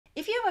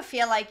If you ever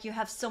feel like you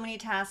have so many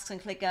tasks in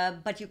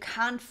ClickUp, but you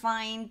can't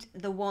find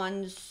the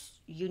ones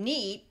you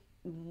need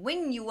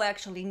when you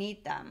actually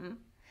need them,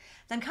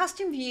 then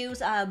custom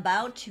views are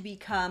about to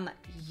become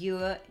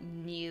your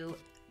new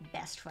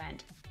best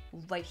friend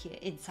right here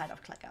inside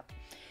of ClickUp.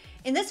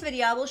 In this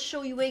video, I will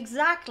show you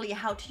exactly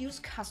how to use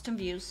custom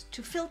views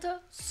to filter,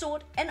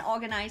 sort, and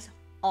organize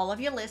all of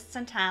your lists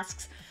and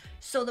tasks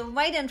so the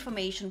right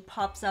information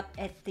pops up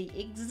at the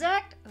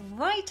exact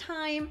right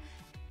time,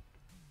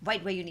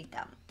 right where you need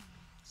them,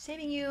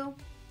 saving you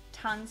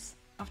tons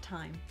of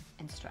time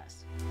and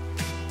stress.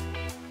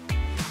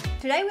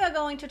 Today we are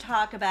going to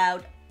talk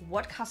about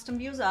what custom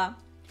views are,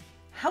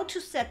 how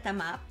to set them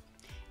up,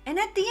 and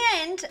at the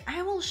end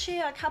I will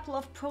share a couple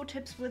of pro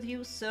tips with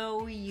you,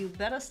 so you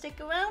better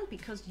stick around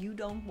because you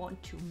don't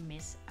want to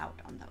miss out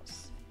on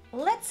those.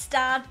 Let's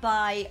start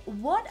by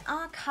what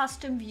are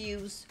custom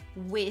views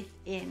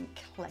within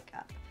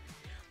ClickUp.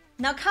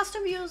 Now,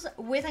 custom views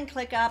within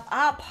ClickUp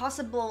are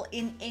possible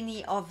in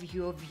any of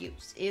your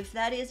views. If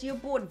that is your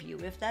board view,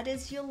 if that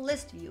is your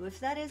list view,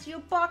 if that is your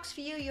box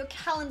view, your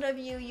calendar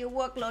view, your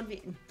workload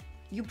view,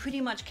 you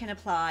pretty much can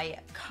apply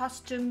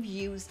custom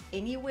views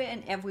anywhere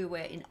and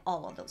everywhere in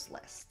all of those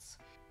lists.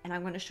 And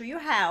I'm going to show you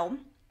how.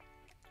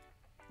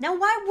 Now,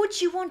 why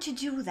would you want to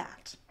do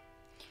that?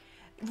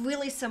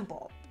 Really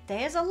simple.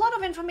 There's a lot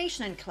of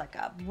information in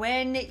ClickUp.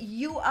 When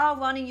you are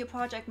running your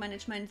project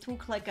management through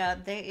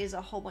ClickUp, there is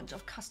a whole bunch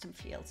of custom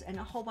fields and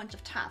a whole bunch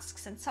of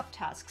tasks and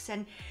subtasks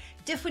and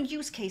different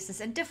use cases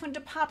and different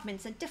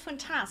departments and different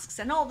tasks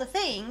and all the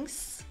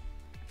things.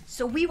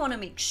 So we want to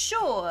make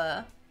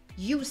sure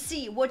you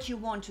see what you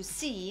want to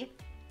see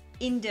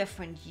in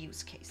different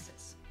use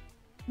cases.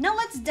 Now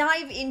let's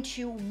dive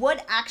into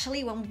what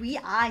actually, when we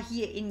are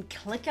here in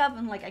ClickUp,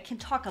 and I can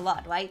talk a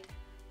lot, right?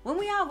 When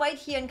we are right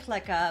here in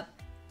ClickUp,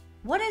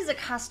 what is a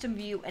custom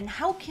view and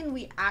how can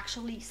we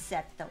actually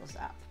set those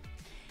up?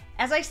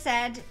 As I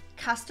said,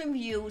 custom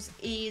views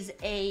is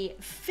a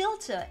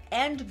filter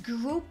and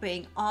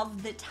grouping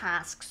of the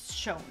tasks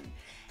shown.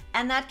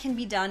 And that can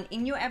be done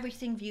in your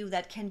everything view,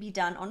 that can be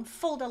done on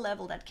folder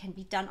level, that can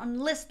be done on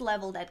list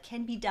level, that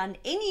can be done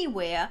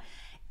anywhere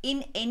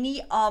in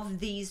any of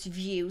these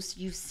views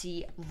you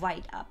see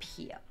right up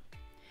here.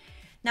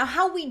 Now,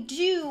 how we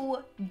do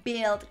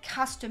build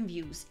custom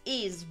views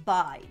is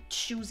by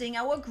choosing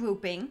our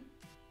grouping.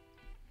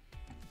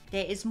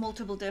 There is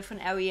multiple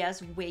different areas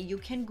where you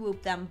can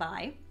group them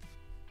by.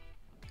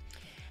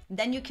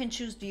 Then you can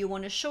choose, do you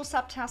want to show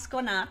subtask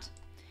or not?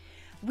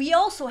 We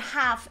also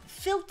have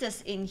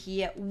filters in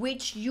here,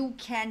 which you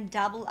can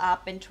double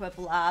up and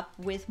triple up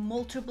with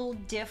multiple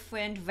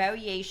different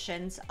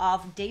variations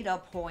of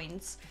data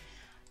points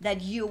that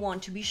you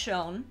want to be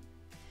shown.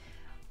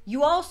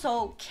 You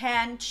also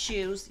can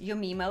choose your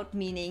me mode,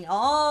 meaning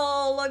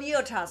all of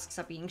your tasks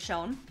are being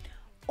shown,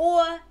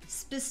 or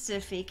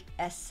specific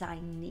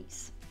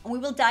assignees. We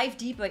will dive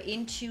deeper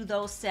into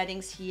those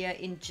settings here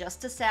in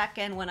just a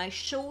second when I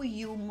show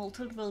you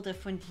multiple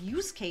different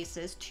use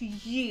cases to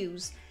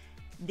use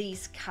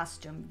these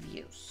custom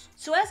views.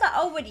 So as I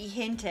already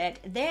hinted,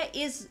 there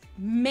is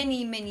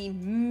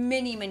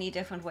many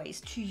different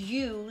ways to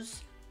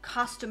use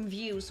custom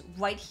views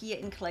right here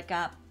in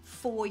ClickUp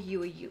for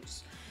your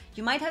use.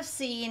 You might have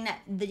seen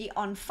the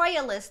on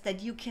fire list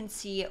that you can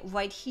see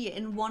right here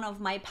in one of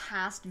my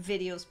past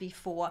videos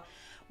before,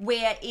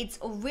 where it's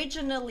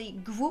originally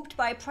grouped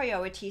by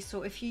priority.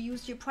 So if you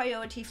use your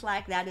priority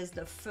flag, that is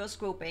the first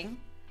grouping.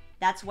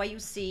 That's why you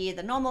see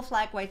the normal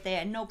flag right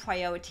there and no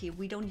priority.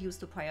 We don't use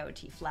the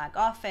priority flag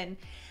often.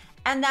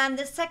 And then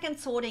the second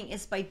sorting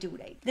is by due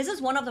date. This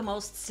is one of the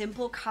most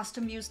simple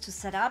custom views to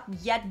set up,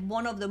 yet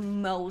one of the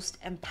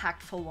most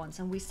impactful ones.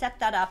 And we set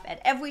that up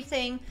at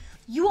everything.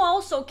 You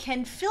also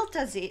can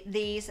filter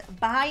these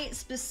by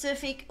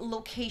specific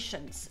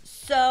locations.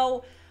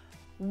 So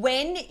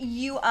when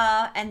you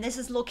are, and this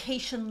is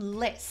location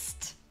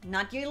list,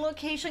 not your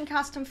location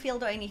custom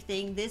field or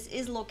anything, this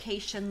is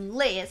location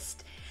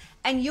list.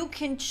 And you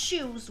can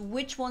choose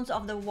which ones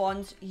of the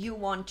ones you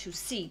want to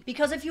see.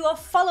 Because if you are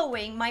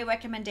following my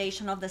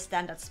recommendation of the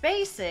standard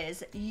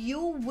spaces, you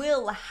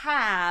will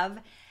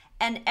have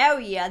an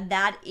area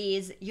that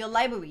is your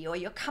library or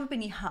your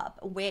company hub,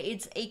 where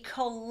it's a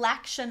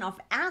collection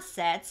of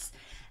assets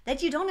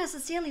that you don't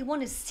necessarily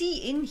want to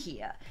see in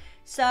here.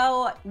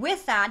 So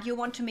with that, you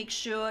want to make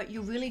sure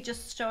you really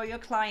just show your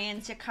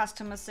clients, your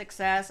customer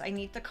success. I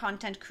need the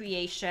content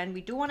creation.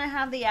 We do want to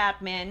have the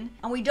admin,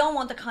 and we don't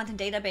want the content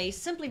database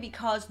simply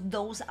because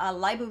those are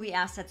library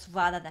assets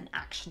rather than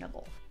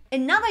actionable.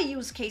 Another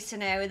use case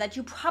scenario that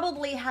you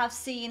probably have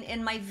seen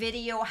in my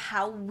video,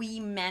 how we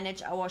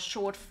manage our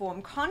short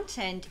form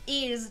content,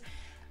 is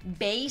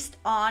based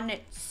on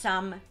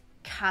some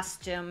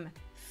custom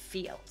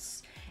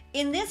fields.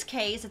 In this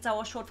case, it's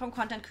our short form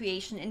content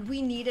creation, and we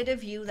needed a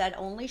view that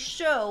only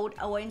showed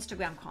our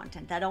Instagram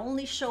content, that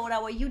only showed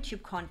our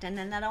YouTube content,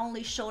 and that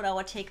only showed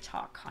our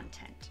TikTok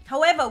content.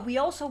 However, we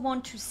also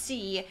want to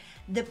see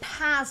the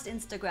past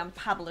Instagram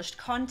published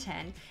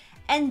content,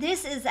 And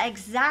this is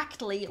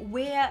exactly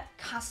where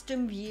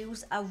custom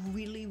views are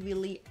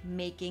really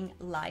making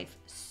life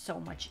so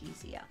much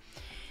easier.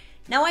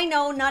 Now, I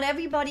know not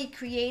everybody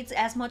creates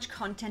as much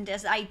content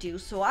as I do,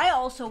 so I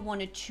also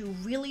wanted to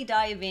really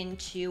dive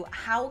into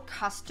how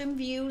custom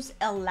views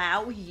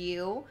allow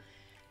you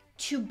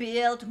to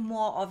build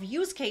more of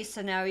use case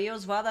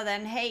scenarios rather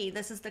than, hey,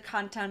 this is the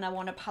content I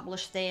want to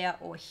publish there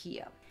or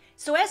here.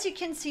 So as you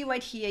can see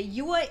right here,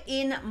 you are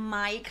in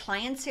my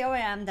client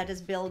CRM that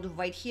is built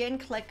right here in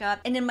ClickUp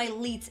and in my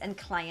leads and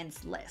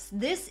clients list.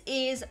 This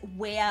is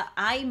where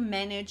I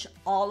manage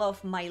all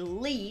of my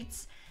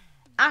leads,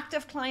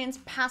 active clients,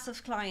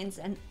 passive clients,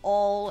 and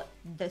all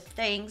the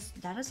things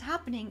that is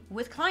happening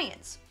with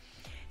clients.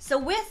 So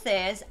with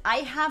this, I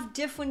have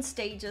different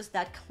stages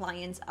that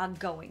clients are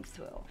going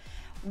through,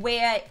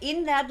 where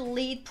in that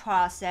lead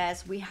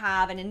process, we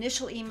have an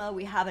initial email,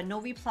 we have a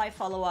no reply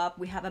follow-up,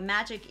 we have a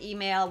magic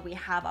email, we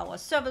have our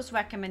service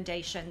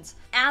recommendations,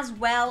 as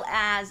well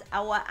as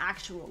our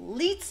actual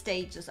lead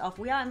stages of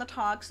we are in the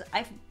talks,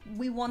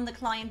 we won the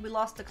client, we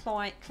lost the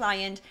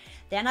client,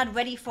 they're not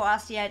ready for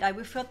us yet, I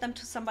referred them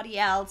to somebody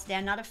else,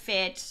 they're not a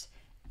fit,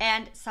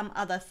 and some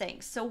other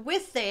things. So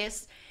with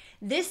this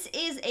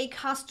is a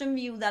custom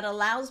view that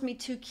allows me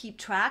to keep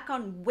track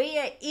on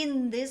where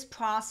in this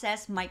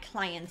process my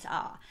clients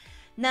are.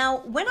 Now,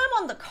 when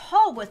I'm on the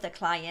call with the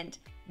client,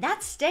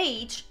 that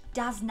stage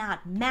does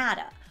not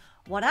matter.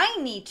 What I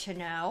need to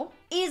know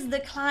is the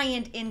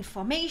client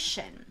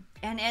information.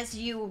 And as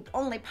you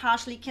only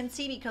partially can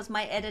see because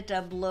my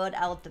editor blurred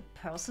out the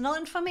personal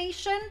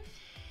information,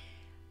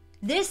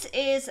 this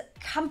is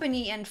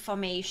company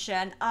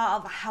information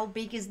of how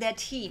big is their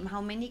team, how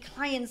many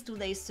clients do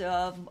they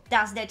serve,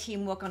 does their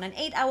team work on an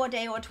 8-hour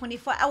day or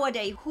 24-hour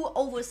day, who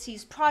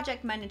oversees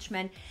project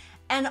management,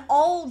 and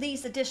all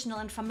these additional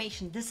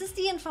information. This is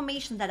the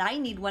information that I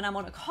need when I'm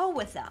on a call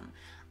with them.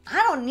 I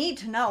don't need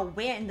to know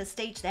where in the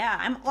stage they are.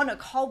 I'm on a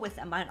call with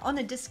them, I'm on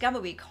a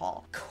discovery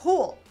call.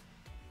 Cool.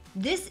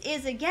 This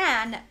is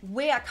again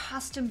where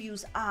custom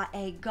views are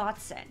a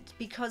godsend,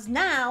 because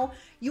now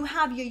you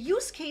have your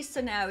use case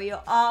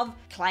scenario of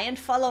client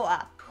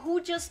follow-up.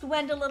 Who just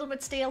went a little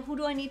bit stale? Who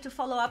do I need to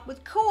follow up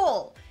with?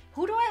 Cool.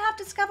 Who do I have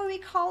discovery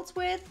calls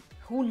with?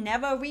 Who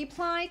never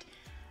replied?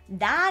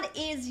 That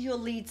is your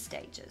lead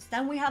stages.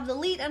 Then we have the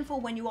lead info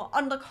when you are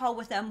on the call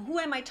with them. Who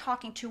am I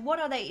talking to? What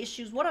are their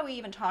issues? What are we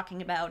even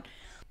talking about?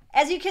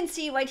 As you can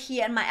see right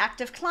here in my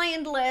active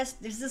client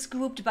list, this is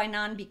grouped by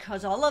none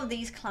because all of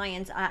these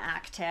clients are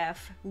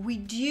active. We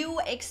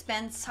do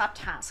expend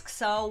subtasks.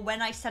 So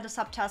when I set a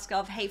subtask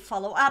of, hey,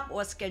 follow up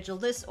or schedule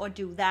this or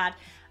do that,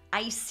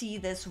 I see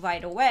this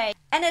right away.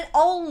 And it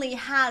only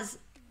has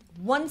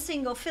one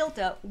single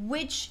filter,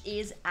 which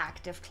is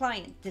active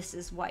client. This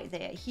is why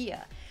they're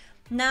here.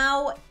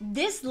 Now,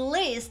 this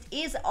list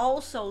is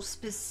also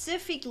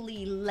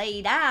specifically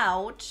laid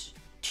out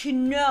to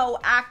know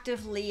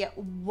actively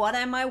what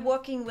am I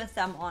working with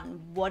them on,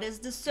 what is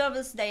the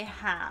service they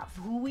have,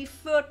 who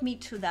referred me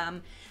to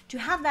them, to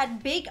have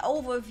that big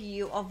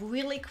overview of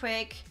really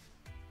quick,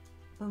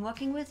 been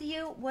working with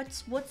you,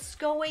 what's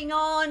going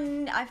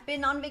on, I've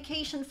been on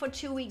vacation for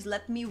 2 weeks,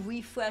 let me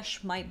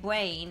refresh my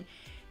brain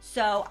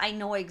so I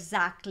know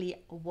exactly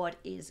what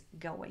is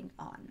going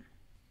on.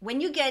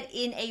 When you get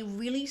in a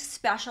really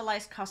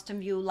specialized custom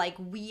view like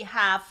we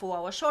have for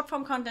our short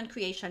form content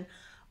creation,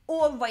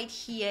 or right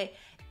here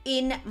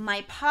in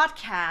my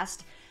podcast,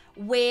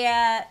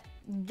 where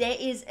there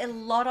is a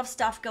lot of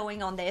stuff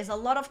going on. There's a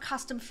lot of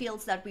custom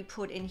fields that we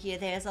put in here.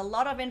 There's a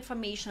lot of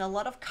information, a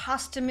lot of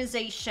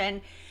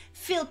customization,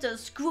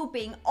 filters,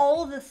 grouping,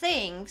 all the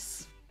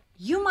things.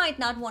 You might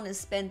not want to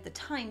spend the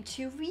time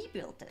to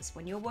rebuild this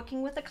when you're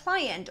working with a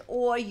client,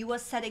 or you are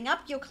setting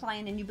up your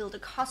client and you build a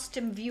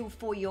custom view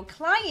for your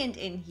client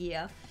in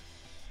here.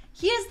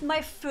 Here's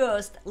my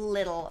first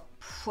little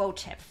pro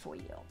tip for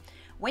you.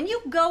 When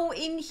you go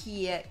in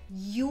here,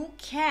 you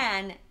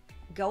can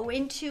go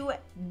into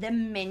the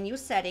menu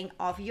setting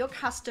of your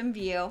custom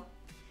view.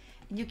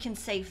 You can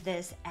save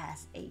this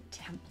as a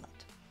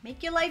template.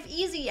 Make your life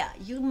easier.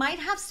 You might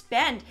have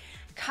spent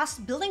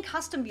building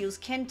custom views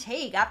can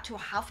take up to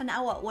half an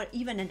hour or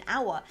even an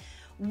hour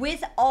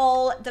with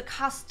all the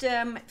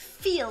custom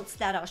fields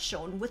that are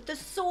shown, with the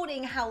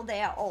sorting, how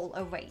they are all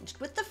arranged,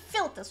 with the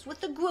filters, with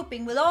the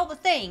grouping, with all the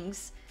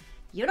things.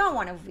 You don't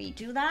want to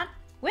redo that.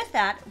 With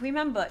that,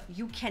 remember,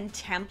 you can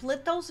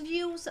template those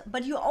views,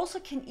 but you also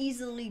can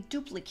easily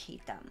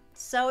duplicate them.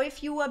 So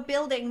if you are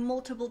building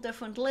multiple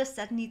different lists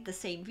that need the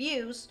same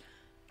views,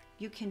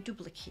 you can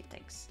duplicate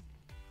things.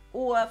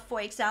 Or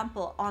for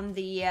example, on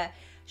the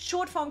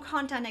short form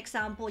content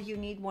example, you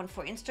need one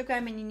for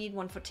Instagram and you need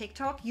one for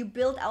TikTok. You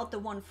build out the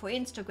one for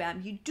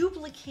Instagram, you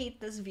duplicate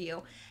this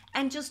view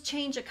and just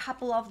change a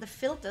couple of the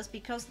filters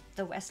because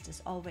the rest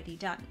is already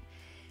done.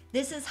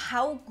 This is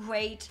how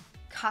great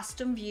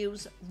custom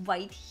views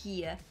right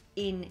here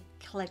in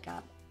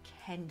ClickUp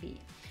can be.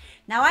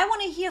 Now I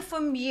want to hear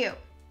from you.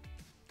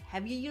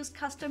 Have you used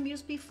custom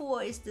views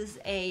before? Is this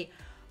a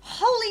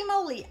Holy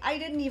moly, I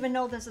didn't even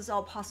know this is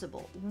all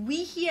possible.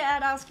 We here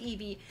at Ask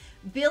Evie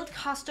build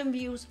custom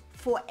views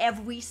for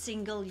every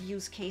single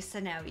use case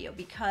scenario,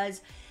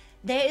 because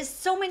there is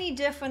so many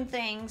different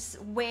things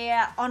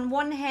where on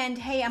one hand,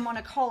 hey, I'm on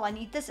a call, I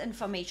need this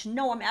information.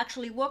 No, I'm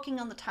actually working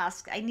on the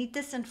task, I need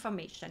this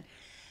information.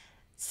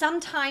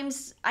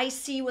 Sometimes I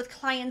see with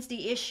clients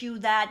the issue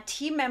that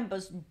team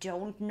members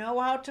don't know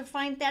how to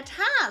find their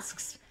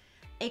tasks.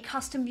 A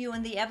custom view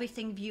in the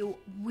everything view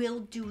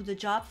will do the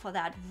job for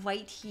that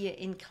right here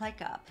in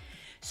ClickUp.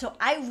 So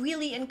I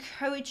really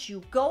encourage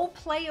you, go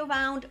play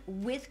around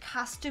with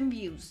custom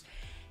views.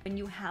 When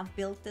you have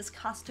built this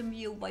custom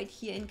view right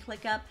here in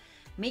ClickUp,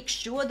 make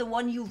sure the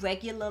one you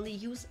regularly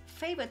use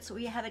favorite so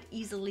you have it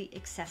easily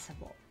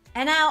accessible.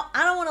 And now,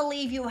 I don't want to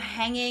leave you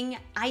hanging.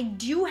 I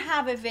do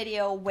have a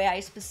video where I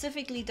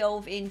specifically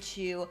dove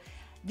into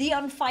the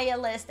on fire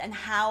list and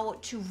how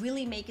to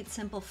really make it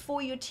simple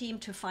for your team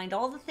to find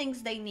all the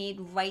things they need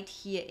right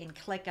here in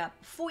ClickUp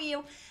for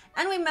you.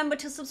 And remember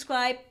to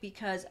subscribe,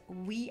 because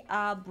we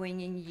are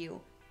bringing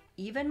you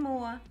even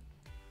more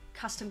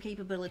custom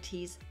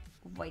capabilities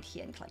right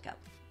here in ClickUp.